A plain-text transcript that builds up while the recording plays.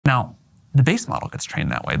Now, the base model gets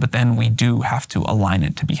trained that way, but then we do have to align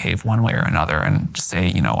it to behave one way or another and just say,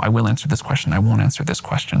 I will answer this question, I won't answer this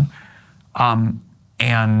question.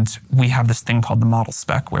 And we have this thing called the model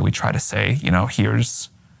spec where we try to say,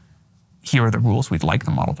 here are the rules we'd like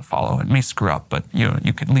the model to follow. It may screw up, but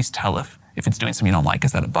you can at least tell if it's doing something you don't like,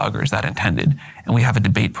 is that a bug or is that intended? And we have a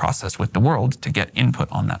debate process with the world to get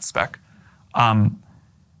input on that spec.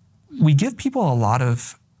 We give people a lot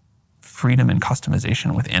of freedom and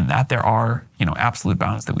customization within that. There are, absolute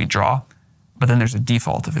bounds that we draw, but then there's a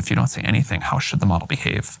default of if you don't say anything, how should the model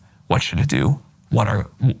behave? What should it do?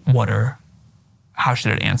 How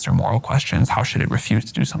should it answer moral questions? How should it refuse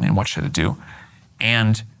to do something? What should it do?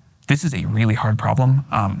 And this is a really hard problem.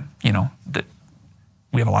 That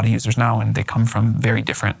we have a lot of users now, and they come from very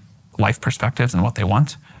different life perspectives and what they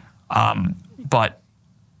want. But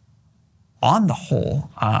on the whole,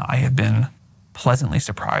 I have been pleasantly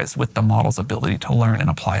surprised with the model's ability to learn and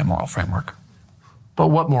apply a moral framework. But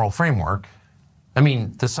what moral framework? I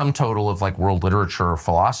mean, the sum total of world literature or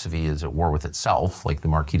philosophy is at war with itself. Like the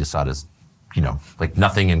Marquis de Sade is,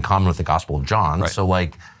 nothing in common with the Gospel of John. Right. So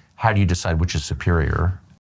how do you decide which is superior?